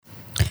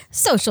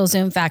Social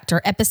Zoom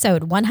Factor,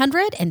 episode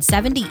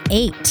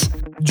 178.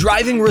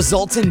 Driving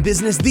results in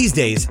business these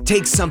days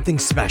takes something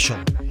special.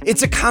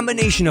 It's a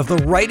combination of the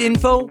right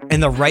info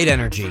and the right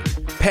energy.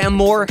 Pam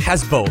Moore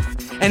has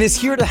both and is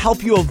here to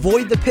help you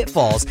avoid the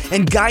pitfalls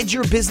and guide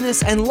your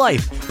business and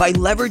life by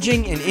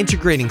leveraging and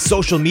integrating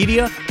social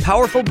media,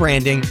 powerful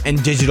branding,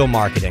 and digital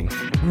marketing.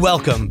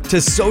 Welcome to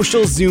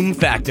Social Zoom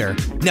Factor.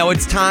 Now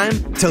it's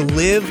time to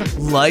live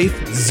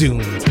life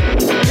zoomed.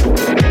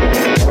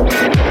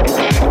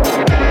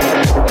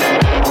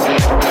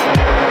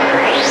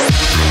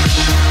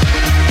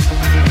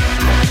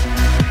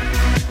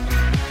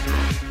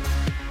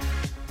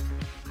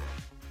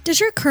 Does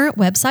your current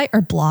website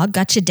or blog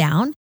got you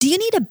down? Do you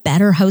need a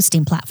better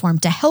hosting platform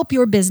to help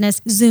your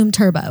business zoom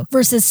turbo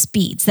versus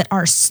speeds that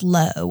are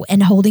slow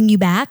and holding you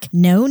back?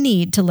 No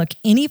need to look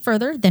any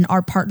further than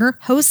our partner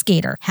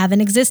HostGator. Have an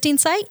existing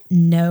site?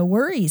 No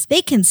worries.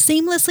 They can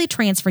seamlessly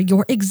transfer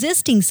your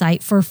existing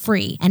site for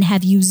free and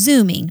have you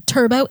zooming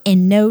turbo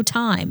in no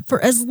time for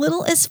as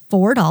little as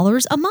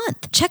 $4 a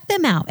month. Check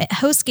them out at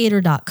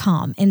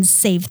HostGator.com and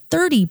save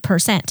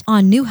 30%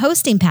 on new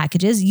hosting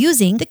packages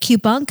using the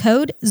coupon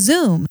code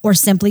ZOOM, or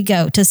simply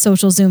go to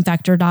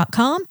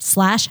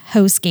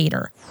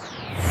socialzoomfactor.com/HostGator.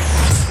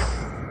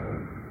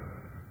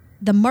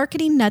 The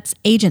Marketing Nuts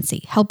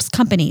Agency helps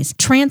companies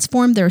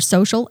transform their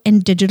social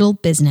and digital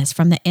business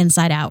from the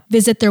inside out.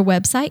 Visit their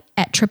website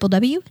at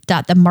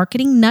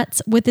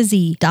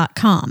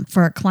www.themarketingnutswithaz.com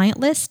for a client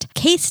list,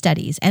 case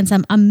studies, and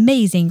some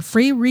amazing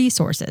free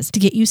resources to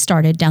get you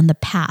started down the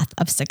path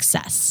of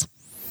success.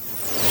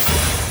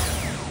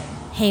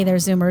 Hey there,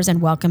 Zoomers,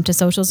 and welcome to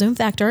Social Zoom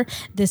Factor.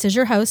 This is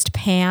your host,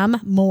 Pam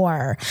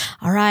Moore.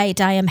 All right,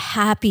 I am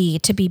happy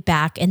to be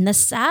back in the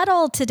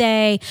saddle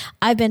today.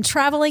 I've been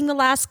traveling the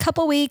last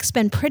couple weeks,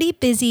 been pretty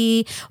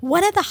busy.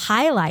 One of the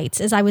highlights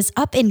is I was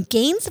up in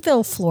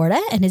Gainesville, Florida,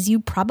 and as you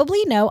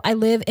probably know, I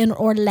live in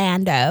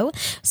Orlando.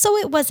 So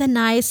it was a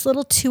nice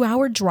little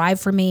 2-hour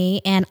drive for me,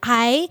 and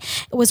I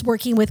was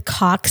working with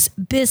Cox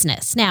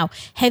Business. Now,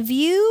 have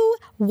you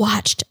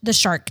watched the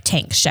Shark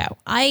Tank show?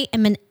 I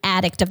am an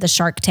addict of the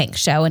Shark Tank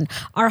show, and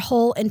our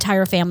whole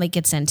entire family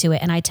gets into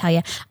it. And I tell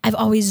you, I've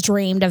always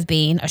dreamed of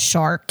being a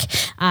shark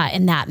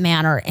in that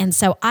manner. And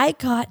so I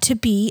got to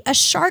be a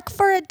shark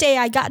for a day.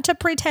 I got to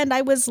pretend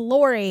I was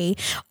Lori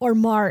or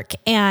Mark,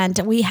 and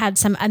we had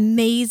some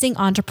amazing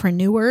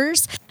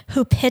entrepreneurs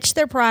who pitched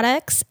their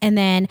products, and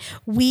then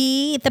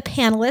we, the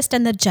panelists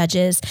and the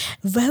judges,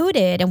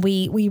 voted, and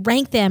we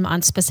ranked them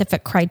on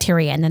specific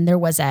criteria. And then there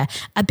was a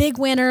big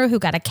winner who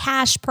got a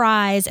cash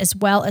prize as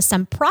well as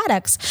some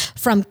products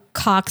from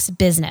Cox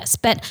Business.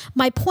 But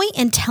my point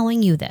in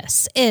telling you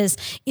this is,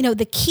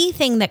 the key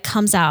thing that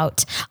comes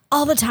out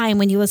all the time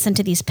when you listen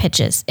to these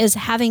pitches is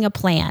having a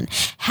plan,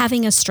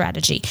 having a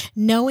strategy,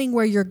 knowing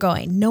where you're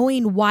going,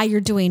 knowing why you're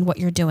doing what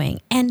you're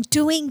doing, and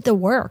doing the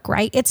work,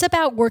 right? It's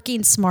about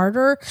working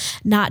smarter,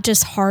 not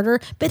just harder,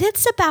 but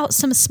it's about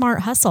some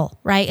smart hustle,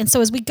 right? And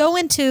so as we go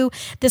into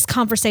this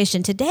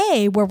conversation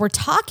today, where we're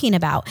talking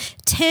about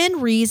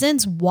 10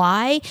 reasons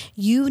why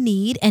you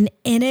need an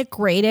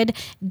integrated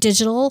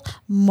digital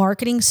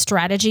marketing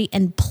strategy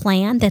and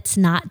plan that's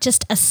not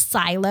just a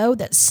silo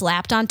that's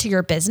slapped onto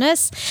your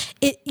business,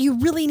 you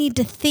really need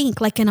to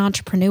think like an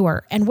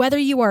entrepreneur. And whether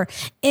you are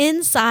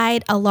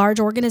inside a large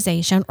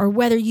organization or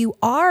whether you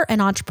are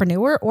an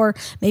entrepreneur or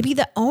maybe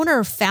the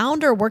owner,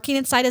 founder working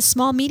inside a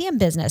small, medium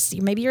business,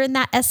 maybe you're in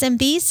that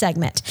SMB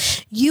segment,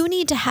 you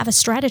need to have a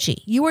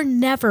strategy. You are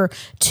never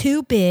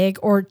too big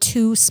or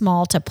too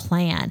small to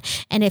plan.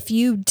 And if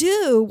you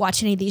do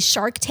watch any of these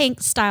Shark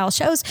Tank style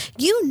shows,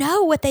 you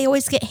know what they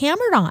always get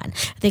hammered on.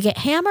 They get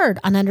hammered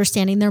on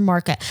understanding their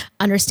market,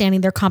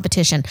 understanding their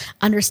competition,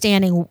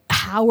 understanding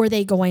how are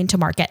they going to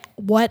market,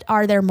 what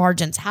are their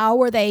margins,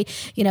 how are they,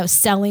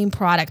 selling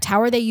product,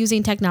 how are they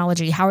using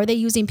technology, how are they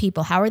using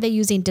people, how are they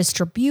using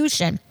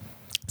distribution.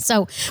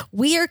 So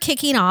we are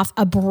kicking off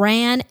a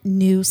brand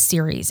new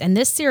series, and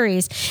this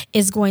series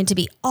is going to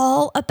be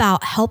all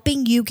about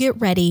helping you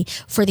get ready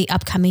for the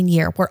upcoming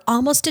year. We're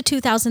almost to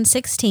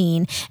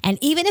 2016, and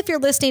even if you're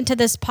listening to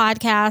this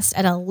podcast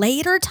at a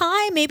later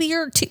time, maybe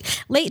you're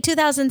late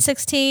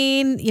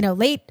 2016,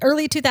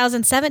 early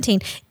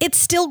 2017, it's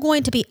still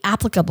going to be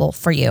applicable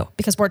for you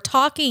because we're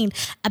talking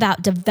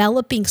about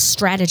developing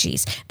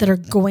strategies that are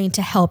going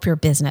to help your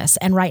business.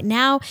 And right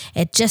now,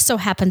 it just so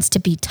happens to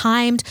be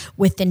timed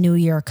with the new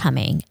year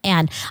coming.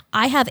 And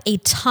I have a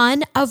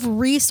ton of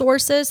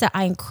resources that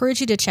I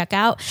encourage you to check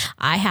out.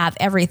 I have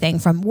everything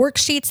from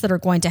worksheets that are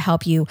going to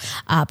help you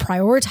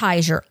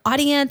prioritize your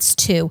audience,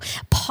 to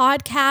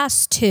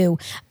podcasts, to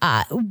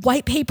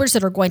white papers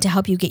that are going to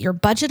help you get your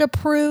budget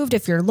approved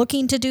if you're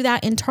looking to do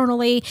that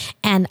internally,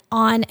 and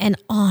on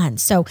and on.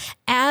 So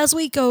as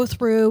we go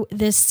through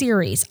this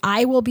series,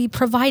 I will be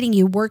providing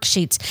you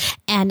worksheets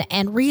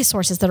and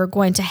resources that are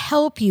going to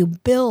help you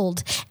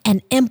build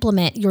and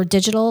implement your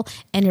digital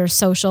and your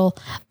social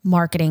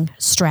marketing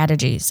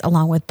strategies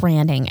along with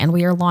branding. And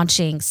we are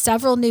launching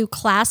several new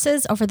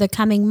classes over the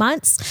coming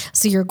months.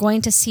 So you're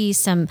going to see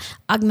some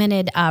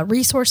augmented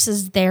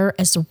resources there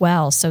as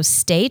well. So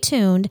stay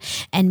tuned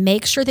and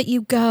make sure that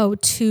you go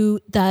to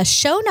the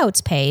show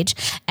notes page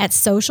at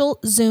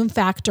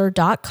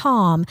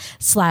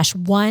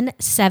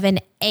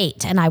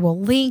socialzoomfactor.com/178. And I will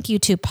link you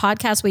to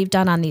podcasts we've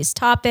done on these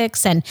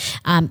topics. And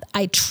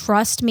I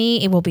trust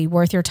me, it will be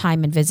worth your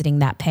time in visiting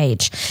that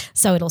page.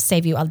 So it'll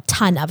save you a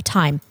ton of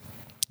time.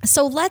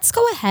 So let's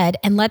go ahead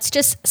and let's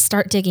just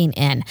start digging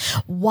in.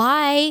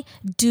 Why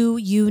do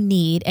you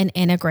need an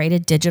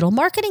integrated digital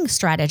marketing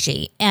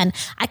strategy? And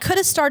I could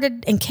have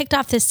started and kicked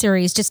off this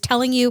series just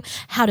telling you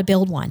how to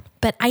build one.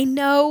 But I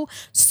know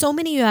so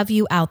many of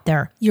you out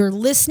there, you're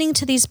listening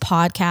to these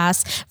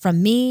podcasts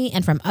from me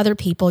and from other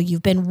people.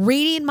 You've been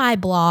reading my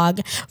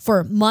blog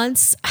for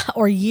months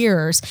or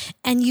years,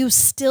 and you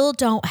still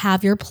don't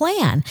have your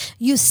plan.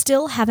 You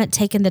still haven't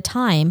taken the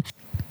time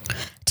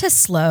to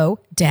slow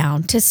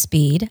down, to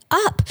speed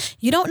up.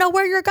 You don't know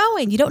where you're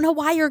going. You don't know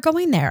why you're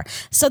going there.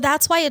 So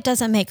that's why it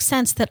doesn't make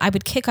sense that I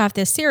would kick off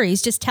this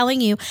series just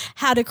telling you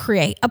how to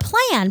create a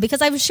plan,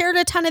 because I've shared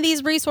a ton of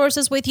these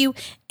resources with you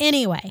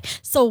anyway.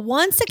 So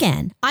once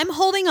again, I'm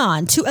holding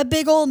on to a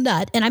big old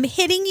nut and I'm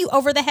hitting you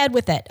over the head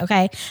with it.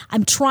 Okay.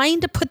 I'm trying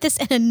to put this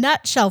in a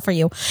nutshell for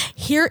you.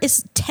 Here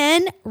is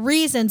 10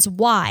 reasons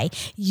why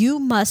you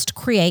must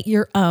create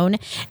your own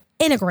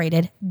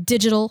integrated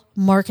digital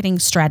marketing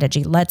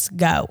strategy. Let's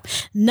go.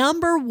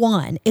 Number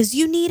one is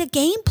you need a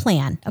game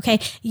plan. Okay.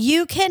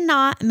 You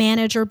cannot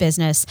manage your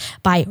business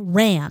by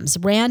RAMs,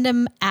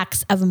 random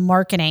acts of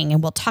marketing.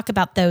 And we'll talk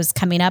about those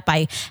coming up.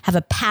 I have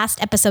a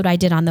past episode I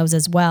did on those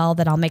as well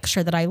that I'll make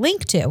sure that I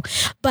link to.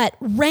 But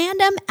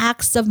random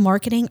acts of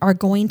marketing are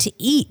going to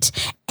eat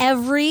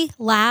every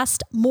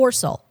last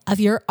morsel of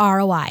your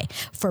ROI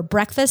for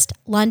breakfast,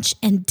 lunch,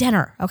 and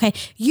dinner. Okay.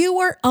 You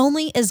are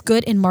only as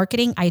good in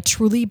marketing, I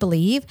truly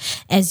believe,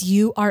 as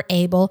you are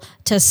able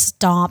to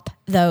stomp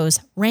those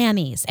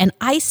Rammies. And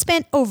I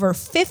spent over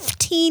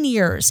 15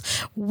 years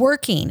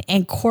working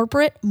in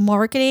corporate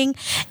marketing,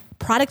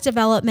 product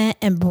development,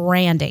 and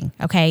branding,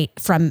 okay,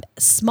 from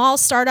small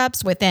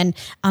startups within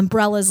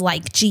umbrellas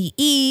like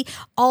GE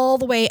all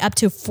the way up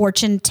to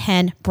Fortune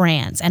 10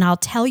 brands. And I'll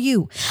tell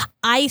you,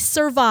 I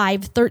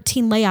survived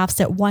 13 layoffs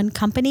at one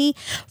company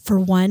for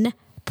one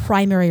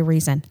primary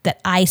reason,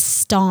 that I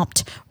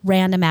stomped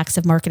random acts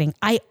of marketing.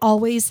 I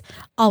always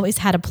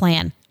had a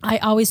plan. I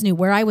always knew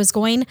where I was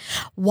going,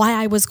 why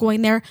I was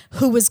going there,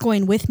 who was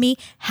going with me,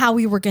 how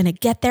we were going to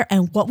get there,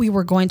 and what we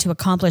were going to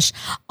accomplish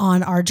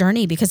on our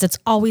journey, because it's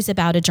always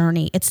about a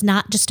journey. It's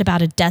not just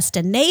about a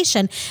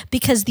destination,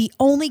 because the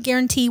only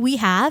guarantee we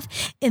have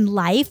in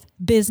life,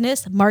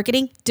 business,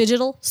 marketing,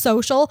 digital,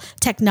 social,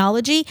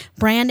 technology,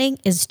 branding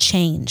is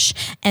change.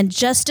 And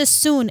just as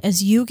soon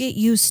as you get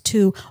used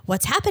to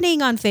what's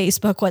happening on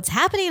Facebook, what's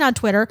happening on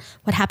Twitter,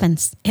 what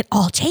happens? It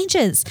all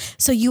changes.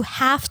 So you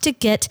have to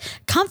get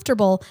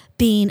comfortable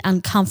being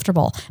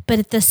uncomfortable. But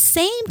at the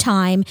same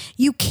time,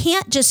 you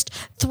can't just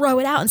throw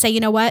it out and say, you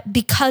know what,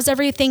 because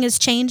everything is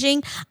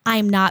changing,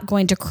 I'm not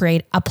going to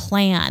create a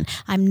plan.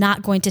 I'm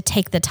not going to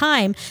take the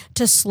time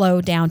to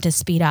slow down, to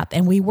speed up.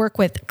 And we work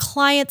with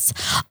clients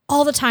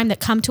all the time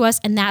that come to us,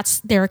 and that's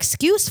their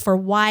excuse for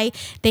why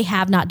they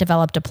have not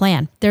developed a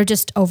plan. They're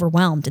just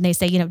overwhelmed. And they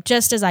say, you know,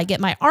 just as I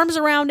get my arms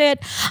around it,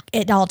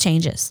 it all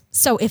changes.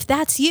 So if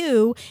that's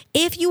you,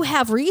 if you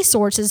have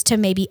resources to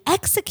maybe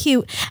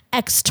execute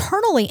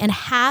externally and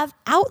have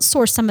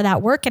outsourced some of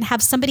that work and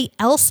have somebody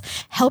else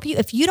help you,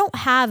 if you don't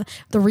have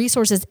the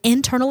resources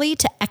internally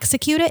to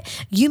execute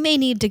it, you may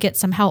need to get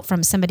some help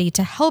from somebody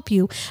to help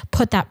you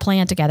put that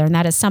plan together. And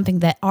that is something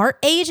that our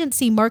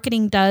agency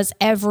marketing does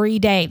every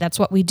day. That's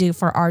what we do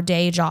for our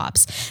day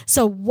jobs.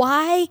 So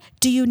why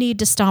do you need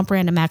to stomp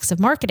random acts of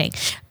marketing?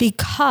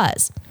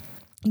 Because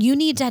you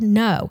need to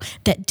know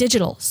that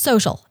digital,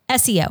 social,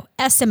 SEO,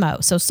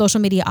 SMO, so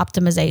social media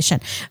optimization,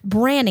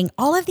 branding,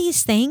 all of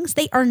these things,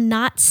 they are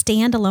not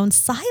standalone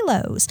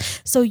silos.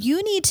 So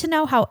you need to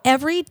know how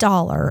every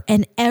dollar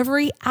and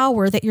every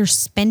hour that you're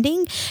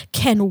spending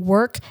can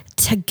work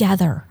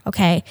together.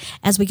 Okay.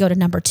 As we go to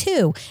number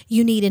 2,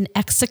 you need an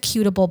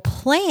executable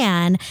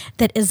plan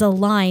that is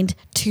aligned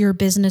to your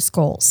business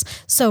goals.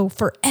 So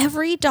for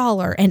every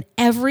dollar and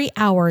every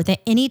hour that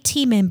any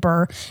team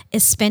member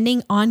is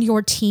spending on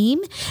your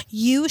team,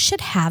 you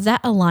should have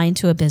that aligned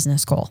to a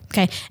business goal.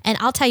 Okay. And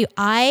I'll tell you,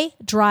 I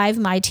drive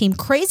my team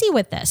crazy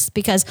with this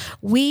because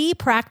we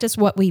practice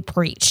what we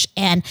preach,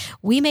 and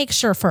we make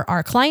sure for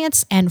our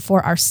clients and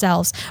for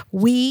ourselves,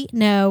 we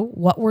know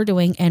what we're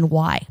doing and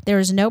why. There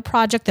is no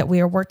project that we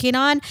are working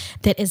on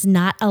that is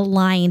not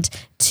aligned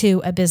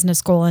to a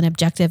business goal and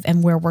objective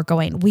and where we're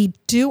going. We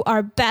do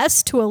our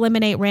best to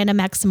eliminate random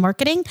acts of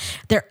marketing.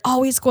 They're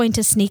always going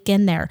to sneak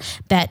in there.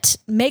 But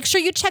make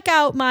sure you check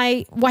out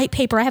my white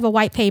paper. I have a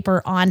white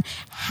paper on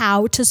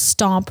how to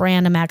stomp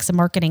random acts of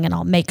marketing, and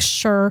I'll make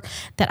sure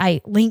that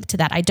I link to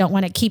that. I don't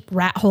want to keep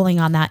rat holing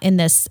on that in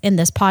this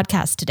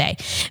podcast today.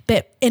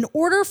 But in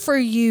order for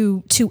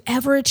you to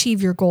ever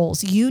achieve your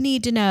goals, you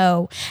need to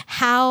know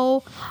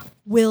how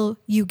will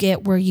you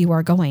get where you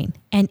are going.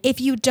 And if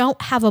you don't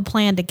have a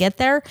plan to get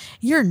there,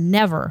 you're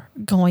never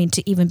going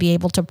to even be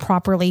able to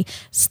properly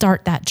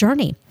start that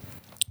journey.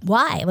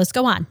 Why? Let's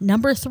go on.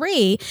 Number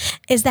 3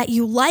 is that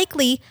you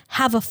likely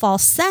have a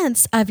false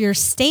sense of your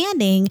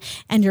standing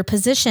and your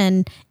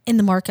position in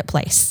the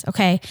marketplace.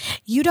 Okay.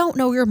 You don't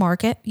know your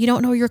market. You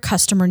don't know your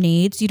customer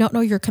needs. You don't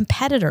know your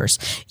competitors.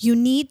 You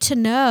need to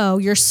know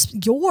your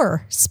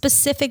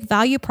specific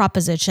value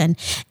proposition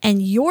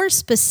and your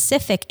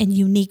specific and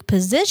unique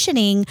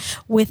positioning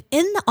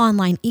within the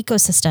online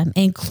ecosystem,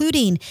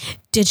 including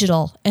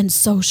digital and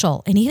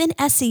social and even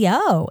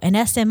SEO and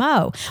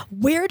SMO.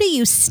 Where do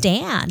you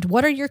stand?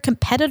 What are your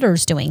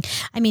competitors doing?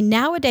 I mean,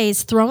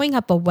 nowadays, throwing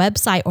up a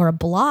website or a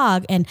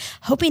blog and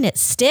hoping it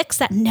sticks,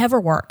 that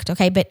never worked.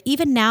 Okay. But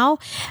even now,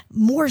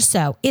 more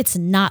so, it's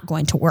not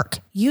going to work.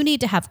 You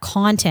need to have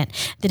content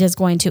that is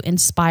going to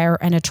inspire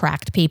and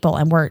attract people.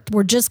 And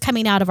we're just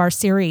coming out of our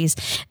series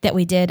that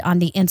we did on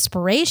the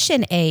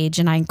inspiration age.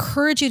 And I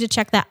encourage you to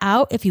check that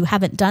out if you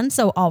haven't done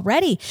so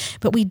already.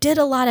 But we did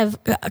a lot of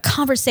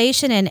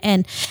conversation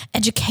and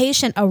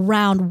education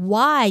around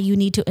why you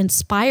need to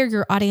inspire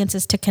your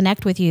audiences to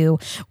connect with you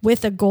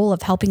with the goal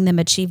of helping them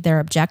achieve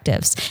their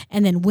objectives.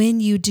 And then when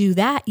you do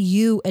that,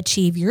 you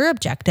achieve your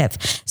objective.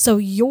 So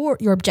your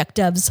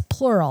objectives,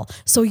 plural.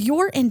 So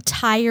your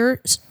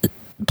entire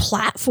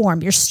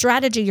platform, your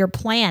strategy, your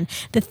plan,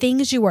 the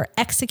things you are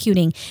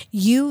executing,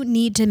 you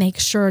need to make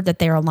sure that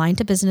they are aligned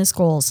to business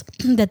goals,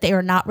 that they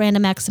are not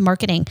random acts of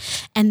marketing,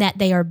 and that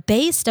they are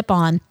based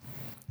upon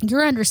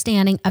your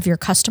understanding of your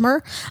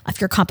customer, of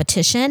your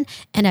competition,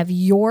 and of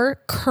your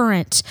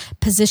current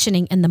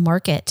positioning in the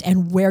market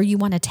and where you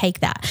want to take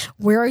that.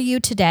 Where are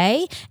you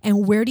today?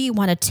 And where do you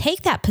want to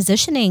take that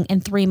positioning in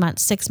 3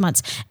 months, 6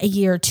 months, a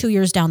year, 2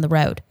 years down the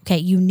road? Okay.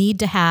 You need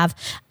to have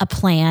a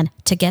plan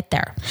to get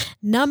there.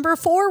 Number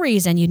 4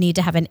 reason you need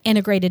to have an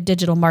integrated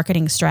digital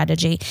marketing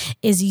strategy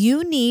is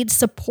you need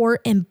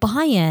support and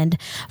buy-in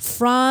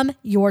from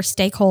your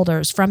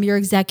stakeholders, from your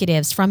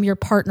executives, from your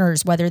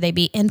partners, whether they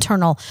be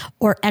internal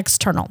or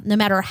external. No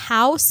matter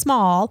how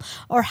small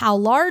or how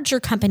large your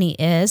company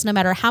is, no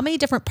matter how many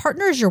different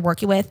partners you're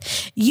working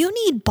with, you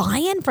need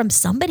buy-in from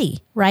somebody,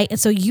 right? And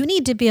so you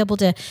need to be able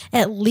to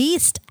at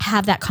least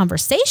have that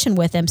conversation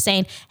with them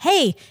saying,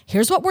 hey,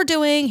 here's what we're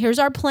doing. Here's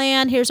our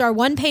plan. Here's our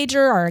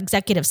one-pager, our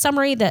executive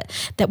summary that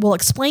will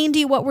explain to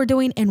you what we're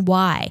doing and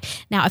why.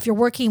 Now, if you're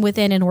working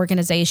within an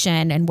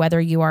organization and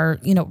whether you are,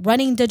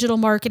 running digital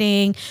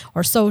marketing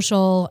or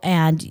social,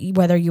 and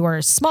whether you are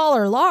a small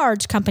or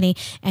large company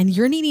and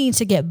you're needing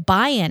to get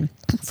buy-in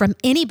from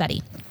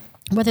anybody,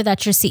 whether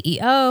that's your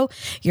CEO,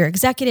 your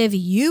executive,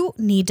 you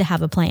need to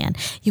have a plan.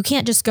 You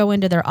can't just go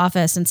into their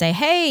office and say,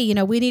 hey,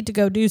 we need to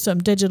go do some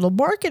digital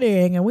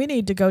marketing and we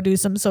need to go do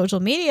some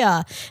social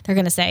media. They're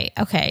going to say,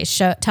 okay,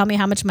 tell me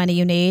how much money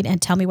you need and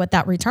tell me what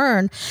that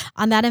return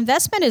on that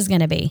investment is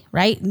going to be,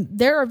 right?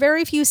 There are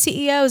very few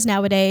CEOs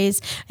nowadays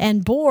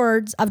and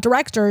boards of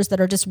directors that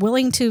are just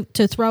willing to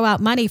throw out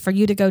money for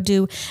you to go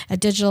do a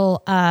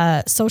digital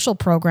social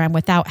program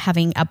without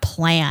having a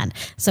plan.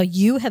 So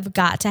you have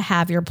got to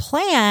have your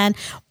plan,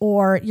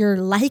 or you're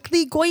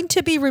likely going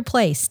to be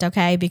replaced,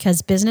 okay?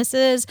 Because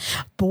businesses,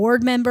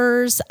 board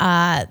members,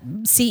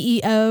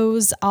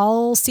 CEOs,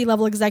 all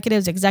C-level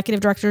executives,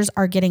 executive directors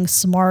are getting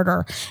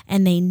smarter,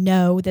 and they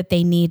know that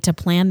they need to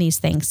plan these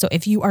things. So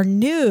if you are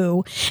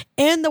new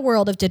in the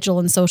world of digital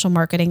and social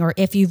marketing, or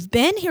if you've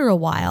been here a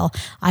while,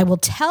 I will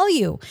tell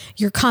you,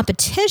 your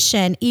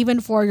competition, even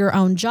for your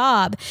own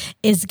job,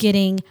 is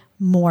getting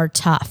more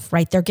tough,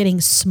 right? They're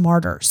getting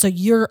smarter. So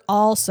you're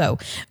also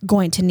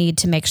going to need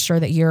to make sure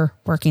that you're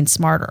working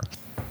smarter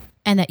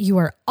and that you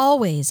are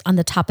always on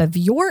the top of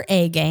your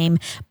A game,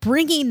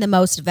 bringing the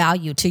most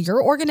value to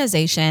your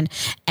organization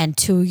and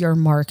to your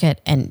market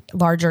and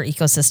larger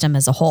ecosystem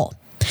as a whole.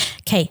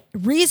 Okay.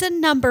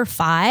 Reason number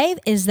 5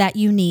 is that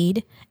you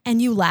need and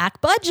you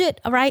lack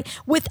budget, all right?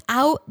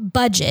 Without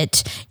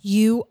budget,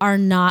 you are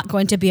not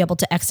going to be able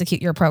to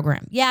execute your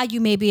program. Yeah,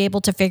 you may be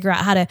able to figure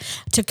out how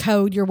to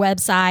code your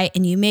website,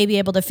 and you may be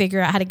able to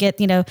figure out how to get,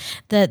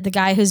 the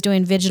guy who's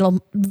doing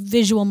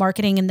visual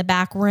marketing in the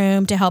back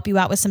room to help you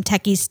out with some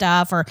techie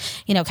stuff, or,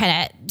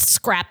 kind of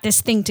scrap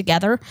this thing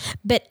together.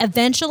 But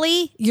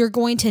eventually you're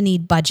going to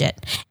need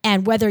budget.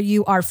 And whether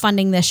you are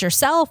funding this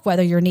yourself,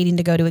 whether you're needing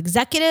to go to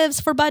executives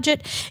for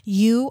budget,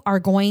 you are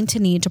going to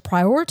need to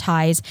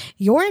prioritize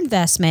your your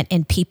investment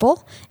in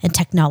people and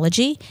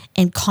technology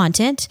and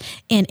content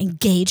and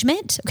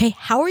engagement. Okay.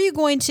 How are you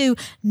going to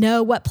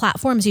know what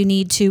platforms you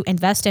need to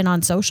invest in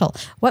on social?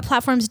 What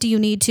platforms do you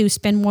need to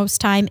spend most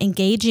time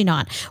engaging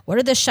on? What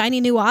are the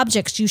shiny new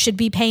objects you should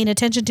be paying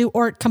attention to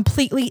or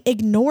completely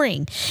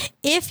ignoring?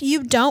 If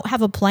you don't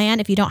have a plan,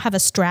 if you don't have a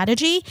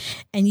strategy,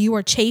 and you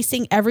are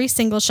chasing every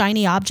single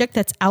shiny object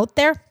that's out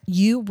there,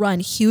 you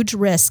run huge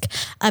risk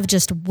of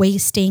just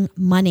wasting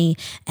money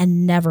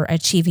and never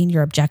achieving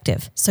your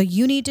objective. So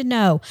you need to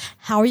know,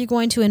 how are you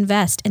going to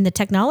invest in the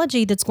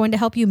technology that's going to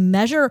help you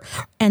measure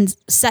and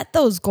set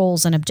those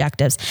goals and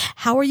objectives?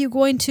 How are you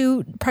going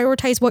to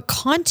prioritize what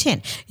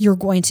content you're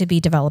going to be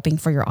developing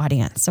for your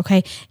audience?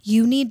 Okay.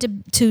 You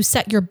need to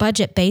set your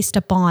budget based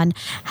upon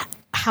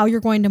how you're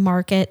going to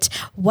market,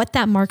 what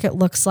that market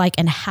looks like,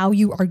 and how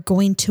you are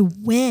going to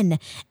win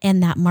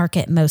in that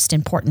market, most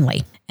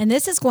importantly. And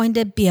this is going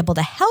to be able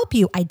to help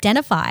you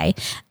identify,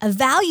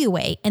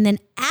 evaluate, and then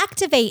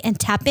activate and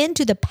tap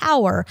into the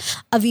power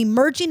of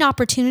emerging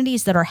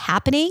opportunities that are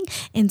happening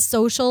in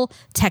social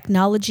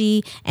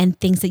technology and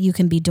things that you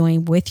can be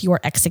doing with your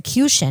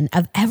execution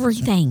of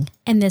everything.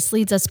 And this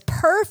leads us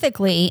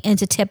perfectly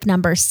into tip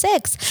number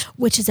 6,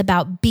 which is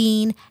about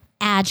being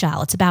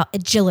agile. It's about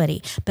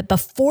agility. But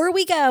before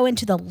we go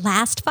into the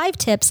last 5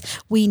 tips,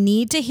 we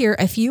need to hear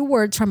a few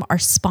words from our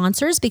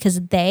sponsors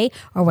because they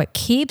are what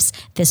keeps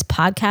this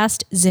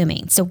podcast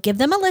zooming. So give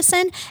them a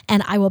listen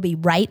and I will be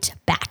right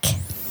back.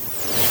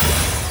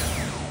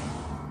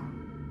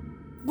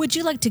 Would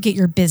you like to get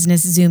your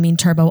business zooming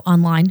turbo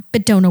online,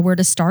 but don't know where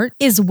to start?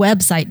 Is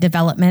website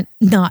development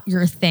not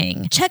your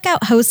thing? Check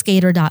out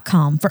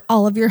HostGator.com for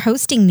all of your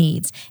hosting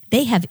needs.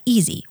 They have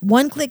easy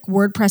one-click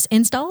WordPress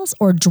installs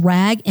or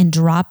drag and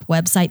drop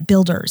website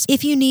builders.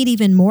 If you need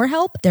even more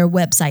help, their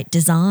website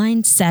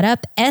design,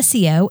 setup,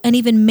 SEO, and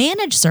even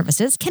managed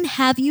services can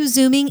have you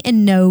zooming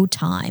in no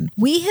time.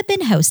 We have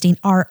been hosting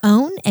our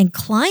own and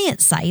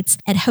client sites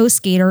at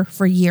HostGator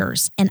for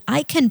years, and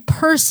I can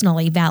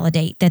personally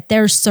validate that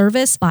their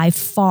service by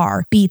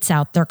far beats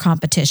out their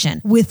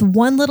competition. With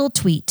one little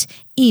tweet,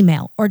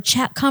 email, or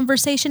chat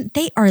conversation,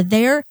 they are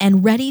there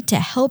and ready to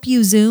help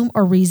you Zoom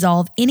or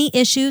resolve any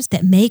issues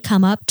that may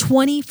come up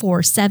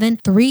 24/7,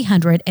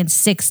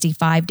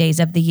 365 days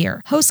of the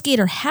year.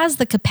 HostGator has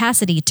the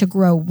capacity to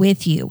grow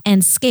with you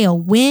and scale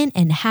when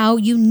and how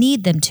you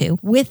need them to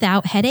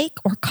without headache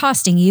or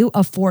costing you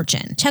a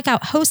fortune. Check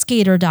out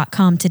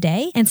HostGator.com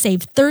today and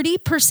save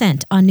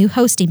 30% on new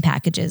hosting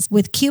packages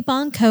with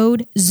coupon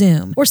code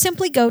ZOOM, or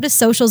simply go to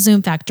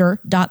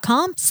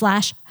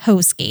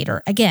socialzoomfactor.com/HostGator.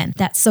 Again,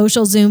 that's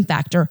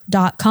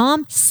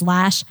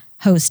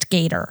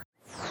socialzoomfactor.com/HostGator.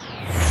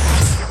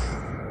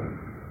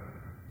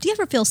 Do you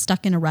ever feel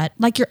stuck in a rut,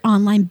 like your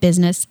online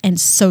business and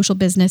social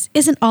business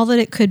isn't all that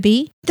it could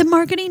be? The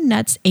Marketing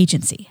Nuts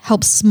Agency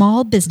helps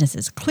small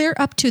businesses clear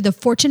up to the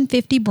Fortune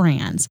 50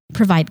 brands,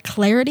 provide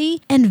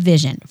clarity and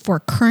vision for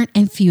current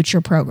and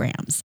future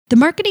programs. The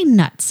Marketing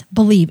Nuts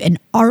believe in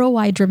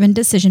ROI-driven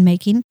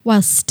decision-making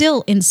while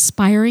still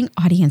inspiring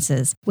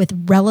audiences with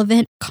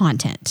relevant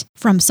content.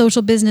 From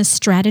social business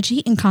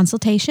strategy and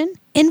consultation,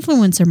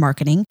 influencer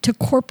marketing, to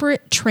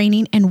corporate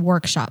training and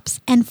workshops,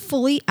 and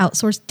fully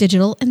outsourced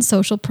digital and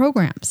social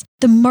programs.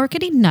 The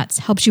Marketing Nuts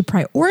helps you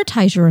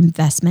prioritize your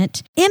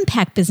investment,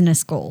 impact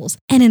business goals,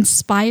 and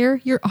inspire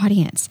your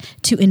audience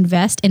to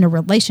invest in a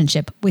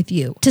relationship with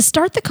you. To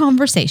start the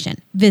conversation,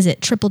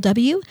 visit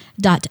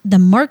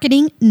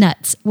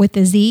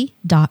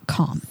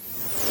www.themarketingnuts.com.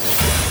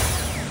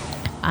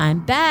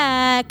 I'm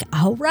back.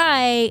 All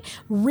right.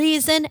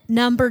 Reason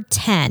number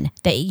 10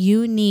 that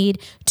you need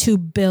to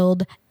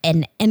build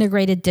an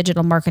integrated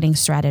digital marketing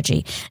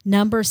strategy.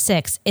 Number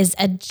 6 is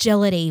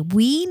agility.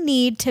 We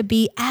need to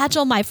be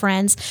agile, my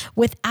friends.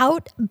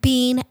 Without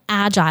being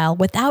agile,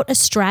 without a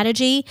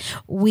strategy,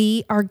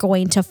 we are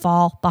going to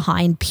fall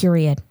behind,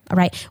 period. All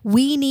right.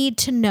 We need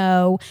to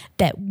know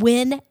that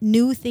when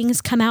new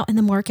things come out in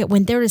the market,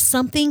 when there is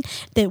something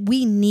that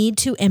we need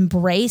to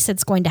embrace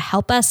that's going to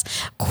help us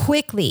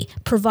quickly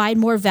provide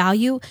more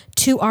value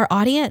to our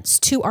audience,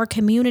 to our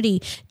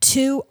community,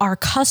 to our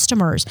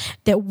customers,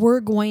 that we're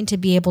going to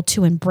be able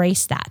to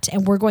embrace that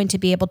and we're going to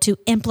be able to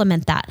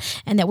implement that,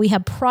 and that we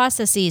have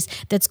processes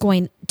that's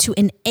going to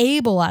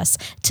enable us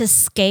to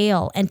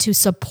scale and to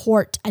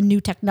support a new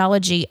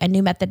technology, a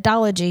new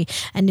methodology,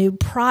 a new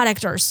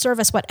product or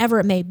service, whatever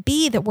it may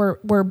be, that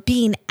we're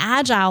being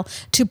agile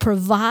to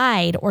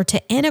provide or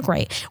to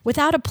integrate.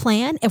 Without a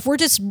plan, if we're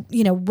just,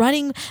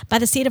 running by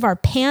the seat of our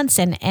pants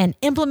and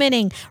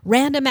implementing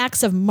random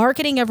acts of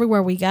marketing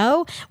everywhere we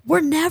go, we're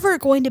never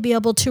going to be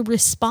able to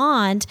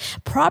respond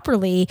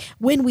properly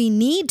when we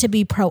need to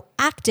be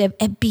proactive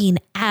at being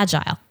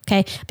agile.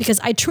 Okay,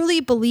 because I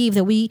truly believe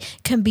that we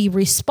can be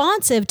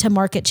responsive to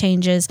market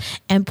changes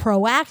and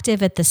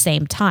proactive at the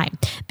same time,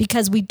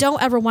 because we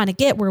don't ever want to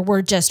get where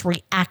we're just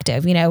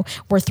reactive.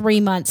 We're 3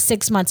 months,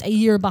 6 months, a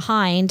year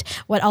behind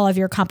what all of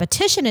your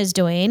competition is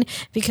doing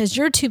because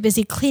you're too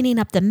busy cleaning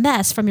up the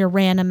mess from your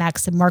random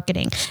acts of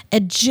marketing.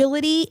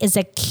 Agility is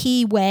a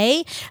key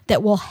way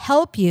that will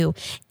help you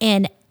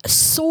in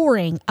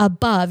soaring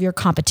above your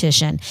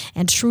competition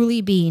and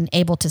truly being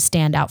able to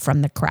stand out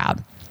from the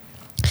crowd.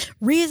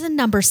 Reason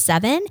number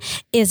 7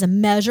 is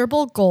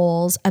measurable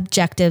goals,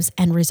 objectives,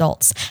 and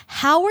results.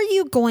 How are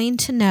you going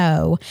to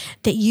know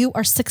that you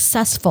are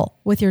successful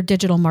with your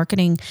digital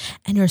marketing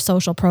and your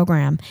social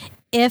program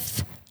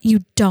if you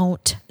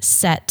don't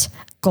set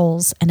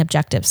goals and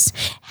objectives?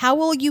 How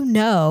will you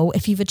know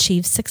if you've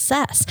achieved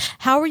success?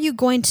 How are you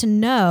going to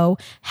know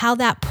how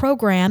that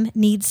program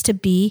needs to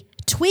be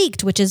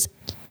tweaked, which is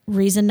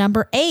reason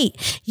number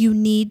 8. You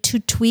need to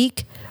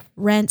tweak,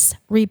 rinse,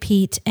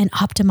 repeat, and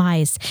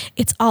optimize.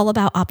 It's all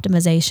about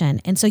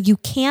optimization. And so you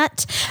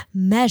can't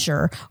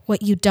measure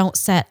what you don't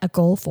set a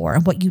goal for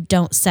and what you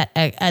don't set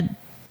a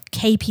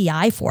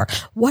KPI for.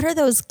 What are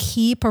those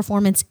key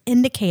performance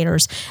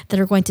indicators that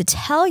are going to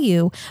tell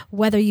you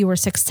whether you were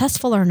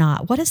successful or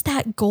not? What is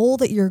that goal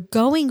that you're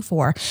going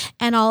for?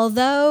 And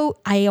although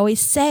I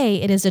always say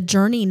it is a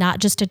journey, not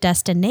just a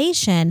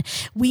destination,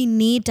 we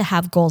need to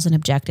have goals and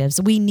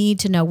objectives. We need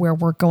to know where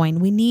we're going.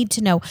 We need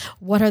to know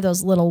what are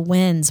those little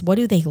wins? What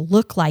do they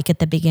look like at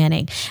the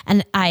beginning?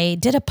 And I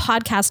did a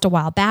podcast a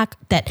while back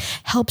that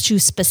helps you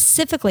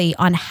specifically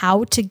on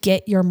how to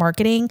get your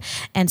marketing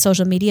and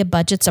social media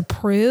budgets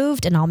approved.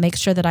 And I'll make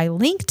sure that I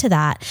link to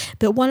that.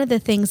 But one of the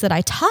things that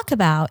I talk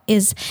about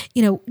is,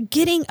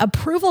 getting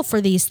approval for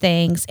these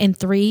things in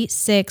 3,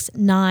 6,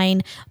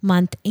 9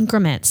 month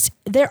increments.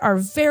 There are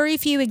very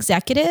few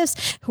executives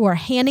who are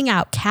handing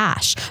out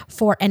cash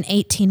for an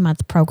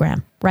 18-month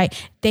program,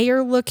 right? They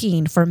are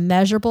looking for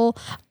measurable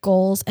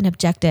goals and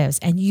objectives,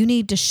 and you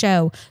need to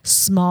show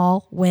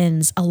small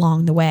wins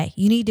along the way.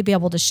 You need to be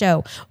able to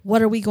show,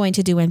 what are we going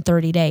to do in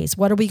 30 days?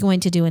 What are we going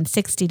to do in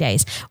 60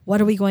 days?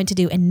 What are we going to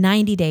do in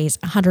 90 days,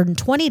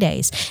 120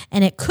 days?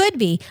 And it could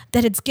be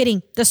that it's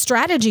getting the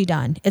strategy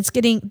done. It's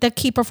getting the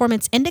key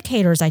performance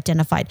indicators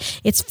identified.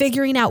 It's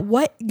figuring out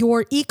what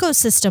your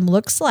ecosystem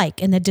looks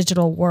like in the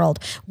digital world.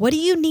 What do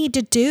you need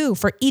to do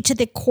for each of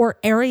the core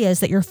areas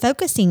that you're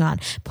focusing on?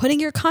 Putting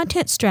your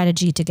content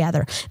strategy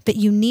together. But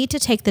you need to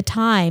take the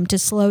time to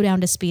slow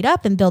down, to speed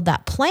up, and build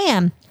that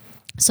plan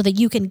so that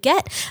you can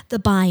get the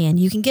buy-in.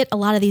 You can get a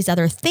lot of these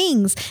other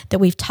things that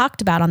we've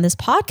talked about on this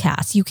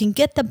podcast. You can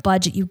get the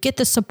budget, you get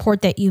the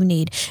support that you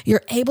need.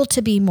 You're able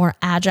to be more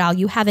agile.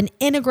 You have an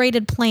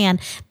integrated plan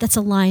that's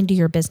aligned to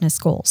your business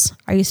goals.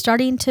 Are you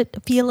starting to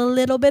feel a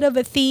little bit of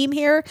a theme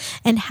here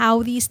and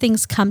how these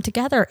things come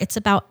together? It's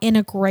about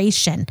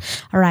integration.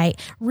 All right.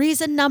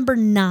 Reason number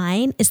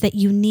 9 is that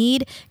you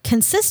need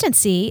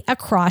consistency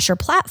across your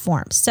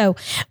platforms. So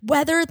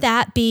whether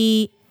that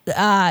be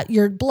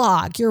your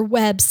blog, your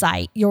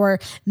website, your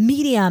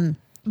Medium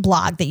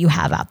blog that you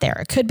have out there.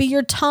 It could be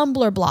your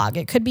Tumblr blog.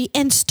 It could be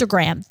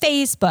Instagram,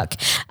 Facebook.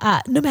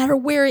 No matter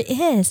where it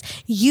is,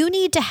 you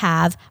need to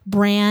have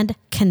brand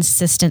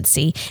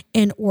consistency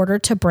in order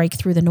to break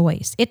through the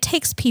noise. It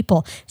takes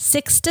people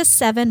 6 to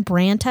 7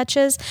 brand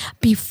touches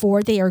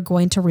before they are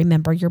going to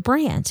remember your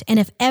brand. And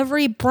if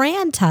every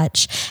brand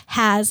touch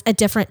has a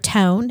different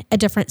tone, a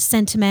different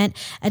sentiment,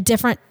 a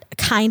different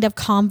kind of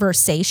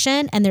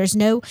conversation, and there's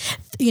no,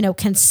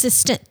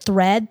 consistent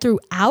thread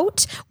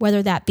throughout,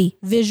 whether that be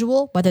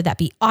visual, whether that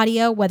be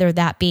audio, whether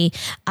that be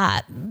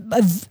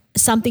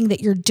something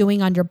that you're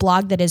doing on your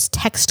blog that is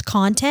text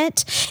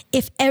content.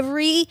 If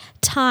every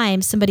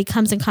time somebody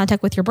comes in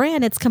contact with your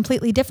brand, it's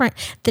completely different,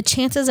 the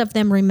chances of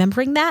them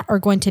remembering that are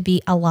going to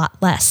be a lot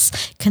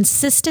less.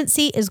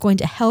 Consistency is going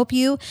to help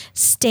you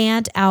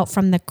stand out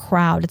from the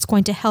crowd. It's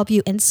going to help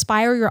you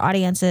inspire your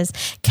audiences,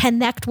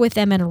 connect with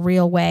them in a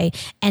real way,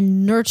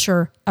 and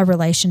nurture a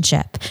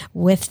relationship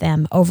with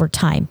them over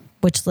time.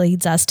 Which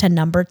leads us to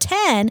number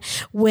 10,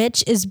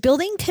 which is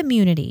building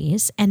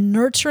communities and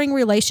nurturing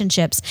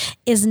relationships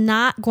is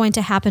not going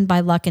to happen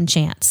by luck and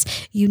chance.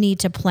 You need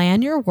to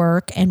plan your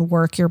work and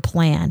work your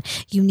plan.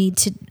 You need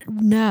to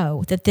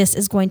know that this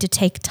is going to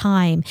take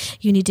time.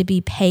 You need to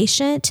be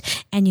patient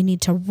and you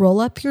need to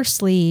roll up your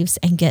sleeves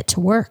and get to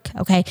work.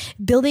 Okay.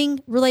 Building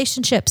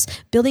relationships,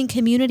 building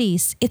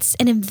communities. It's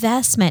an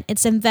investment.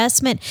 It's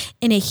investment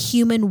in a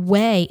human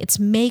way. It's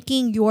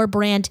making your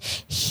brand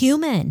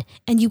human,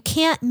 and you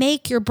can't make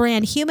your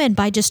brand human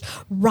by just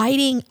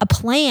writing a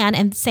plan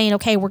and saying,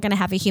 okay, we're going to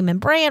have a human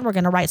brand. We're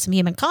going to write some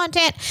human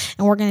content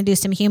and we're going to do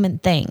some human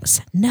things.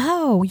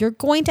 No, you're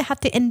going to have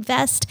to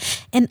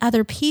invest in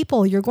other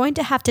people. You're going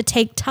to have to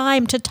take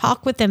time to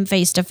talk with them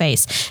face to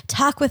face,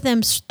 talk with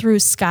them through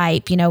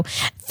Skype,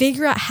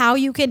 figure out how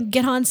you can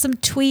get on some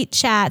tweet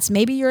chats.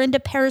 Maybe you're into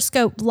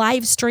Periscope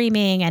live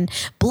streaming and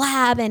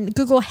Blab and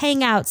Google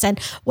Hangouts and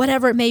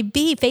whatever it may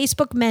be.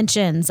 Facebook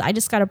mentions. I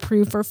just got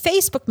approved for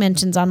Facebook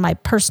mentions on my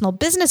personal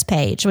business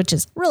page, which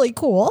is really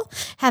cool.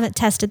 Haven't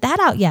tested that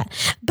out yet.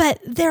 But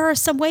there are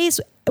some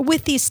ways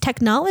with these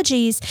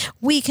technologies,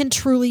 we can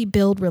truly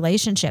build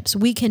relationships.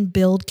 We can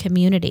build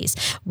communities.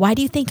 Why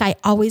do you think I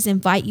always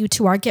invite you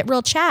to our Get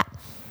Real Chat?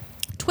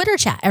 Twitter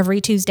chat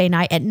every Tuesday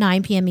night at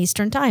 9 p.m.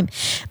 Eastern time,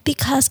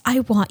 because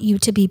I want you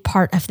to be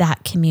part of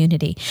that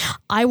community.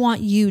 I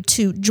want you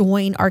to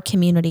join our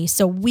community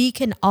so we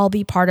can all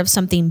be part of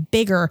something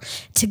bigger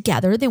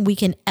together than we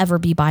can ever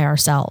be by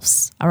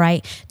ourselves. All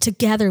right.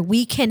 Together,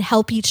 we can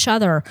help each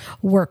other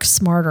work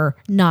smarter,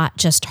 not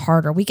just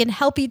harder. We can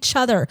help each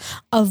other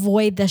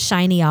avoid the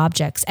shiny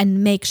objects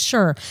and make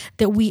sure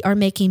that we are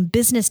making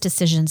business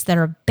decisions that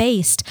are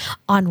based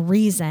on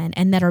reason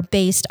and that are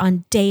based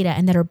on data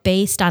and that are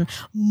based on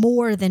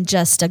more than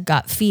just a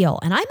gut feel.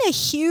 And I'm a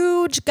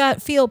huge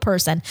gut feel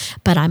person,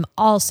 but I'm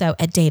also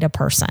a data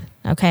person.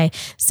 Okay.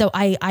 So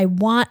I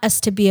want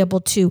us to be able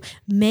to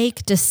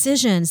make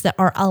decisions that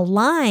are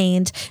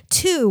aligned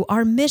to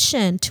our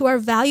mission, to our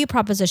value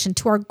proposition,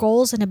 to our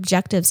goals and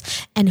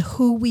objectives, and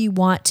who we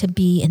want to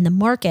be in the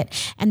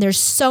market. And there's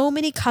so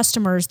many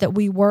customers that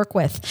we work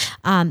with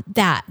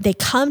that they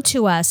come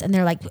to us and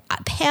they're like,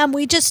 Pam,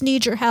 we just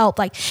need your help.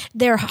 Like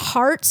their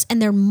hearts and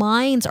their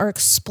minds are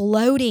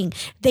exploding.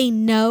 They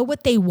know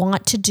what they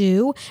want to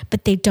do,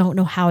 but they don't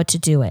know how to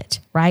do it.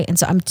 Right. And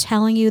so I'm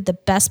telling you, the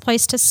best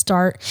place to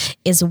start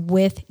is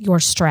with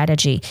your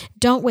strategy.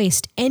 Don't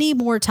waste any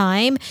more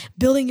time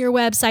building your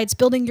websites,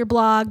 building your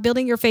blog,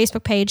 building your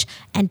Facebook page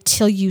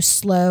until you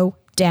slow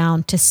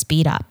down to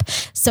speed up.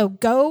 So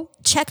go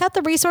check out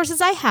the resources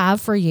I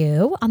have for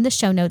you on the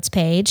show notes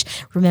page.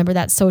 Remember,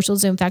 that's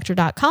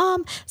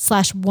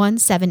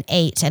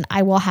socialzoomfactor.com/178. And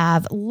I will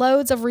have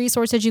loads of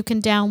resources you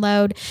can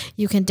download.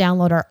 You can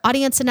download our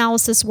audience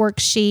analysis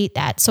worksheet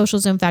at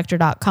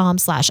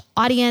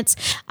socialzoomfactor.com/audience.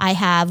 I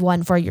have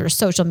one for your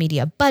social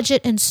media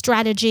budget and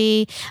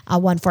strategy,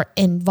 one for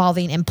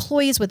involving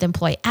employees with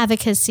employee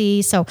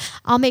advocacy. So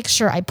I'll make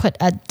sure I put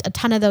a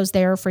ton of those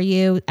there for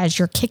you as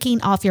you're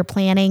kicking off your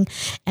planning.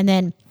 And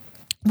then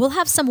we'll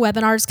have some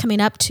webinars coming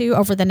up too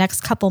over the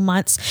next couple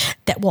months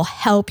that will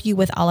help you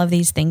with all of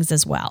these things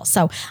as well.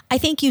 So I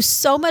thank you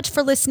so much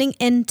for listening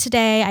in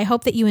today. I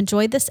hope that you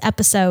enjoyed this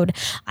episode.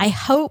 I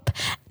hope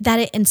that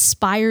it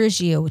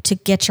inspires you to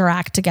get your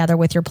act together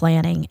with your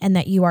planning and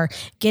that you are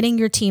getting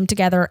your team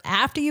together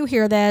after you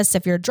hear this.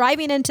 If you're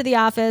driving into the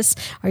office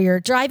or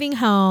you're driving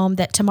home,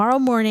 that tomorrow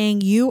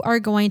morning you are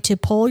going to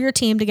pull your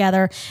team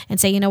together and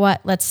say, you know what,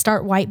 let's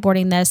start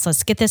whiteboarding this.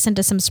 Let's get this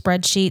into some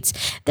spreadsheets.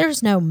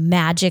 There's no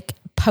magic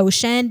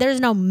potion. There's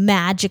no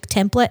magic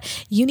template.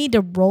 You need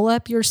to roll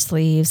up your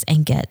sleeves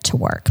and get to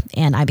work.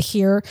 And I'm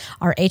here.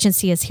 Our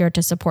agency is here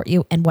to support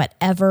you in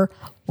whatever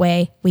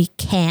way we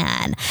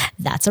can.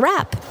 That's a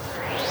wrap.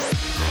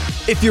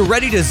 If you're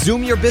ready to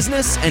zoom your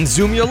business and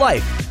zoom your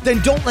life,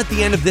 then don't let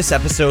the end of this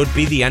episode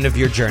be the end of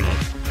your journey.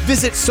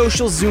 Visit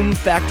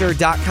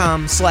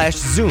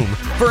socialzoomfactor.com/zoom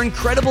for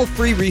incredible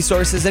free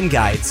resources and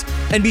guides.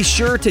 And be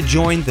sure to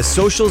join the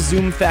Social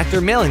Zoom Factor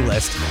mailing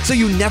list so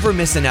you never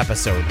miss an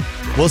episode.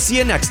 We'll see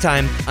you next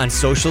time on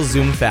Social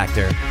Zoom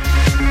Factor.